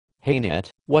Hey Nit,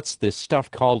 what's this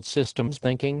stuff called systems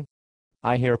thinking?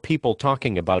 I hear people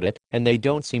talking about it, and they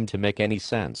don't seem to make any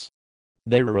sense.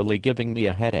 They're really giving me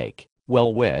a headache.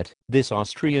 Well, Wit, this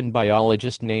Austrian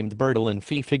biologist named Bertalan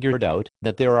Fee figured out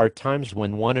that there are times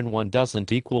when 1 and 1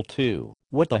 doesn't equal 2.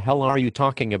 What the hell are you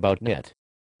talking about, Nit?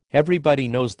 Everybody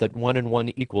knows that 1 and 1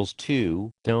 equals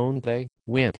 2, don't they?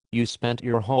 Wit, you spent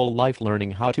your whole life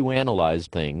learning how to analyze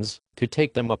things, to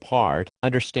take them apart,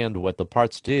 understand what the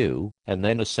parts do, and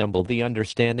then assemble the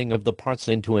understanding of the parts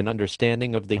into an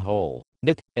understanding of the whole.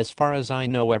 Nit, as far as I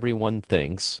know, everyone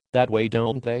thinks that way,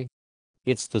 don't they?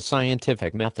 It's the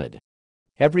scientific method.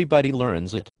 Everybody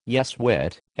learns it. Yes,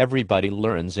 Wit, everybody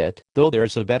learns it, though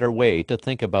there's a better way to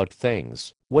think about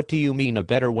things. What do you mean, a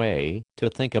better way to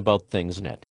think about things,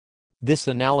 Nit? This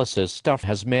analysis stuff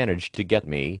has managed to get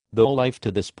me through life to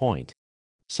this point.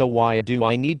 So why do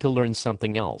I need to learn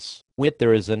something else? Wit,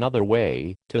 there is another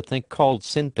way to think called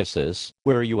synthesis,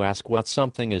 where you ask what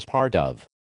something is part of.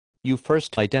 You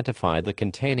first identify the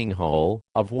containing whole,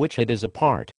 of which it is a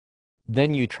part.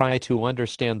 Then you try to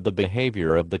understand the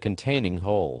behavior of the containing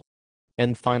whole.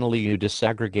 And finally you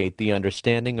disaggregate the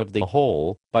understanding of the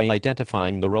whole by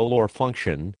identifying the role or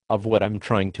function of what I'm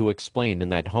trying to explain in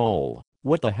that whole.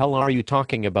 What the hell are you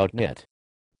talking about, Nit?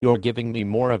 You're giving me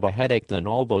more of a headache than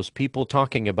all those people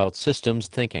talking about systems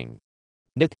thinking.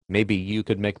 Nit, maybe you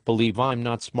could make believe I'm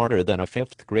not smarter than a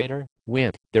fifth grader?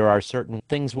 Wit, there are certain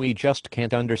things we just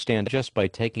can't understand just by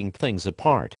taking things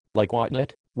apart. Like what,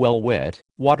 Nit? Well, Wit,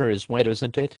 water is wet,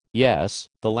 isn't it? Yes,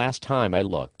 the last time I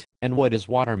looked. And what is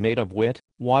water made of, Wit?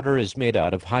 Water is made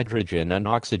out of hydrogen and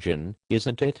oxygen,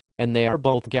 isn't it? And they are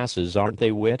both gases, aren't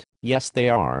they, Wit? Yes, they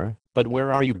are. But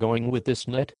where are you going with this,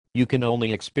 Nit? You can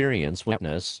only experience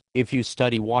wetness if you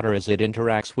study water as it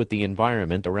interacts with the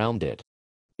environment around it.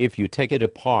 If you take it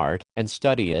apart and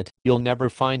study it, you'll never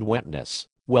find wetness.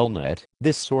 Well, Nit,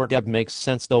 this sort of makes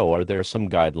sense, though. Are there some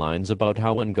guidelines about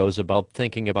how one goes about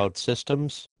thinking about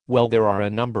systems? Well, there are a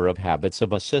number of habits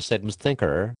of a systems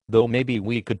thinker, though maybe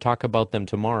we could talk about them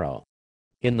tomorrow.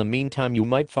 In the meantime, you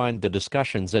might find the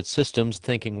discussions at Systems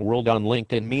Thinking World on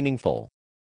LinkedIn meaningful.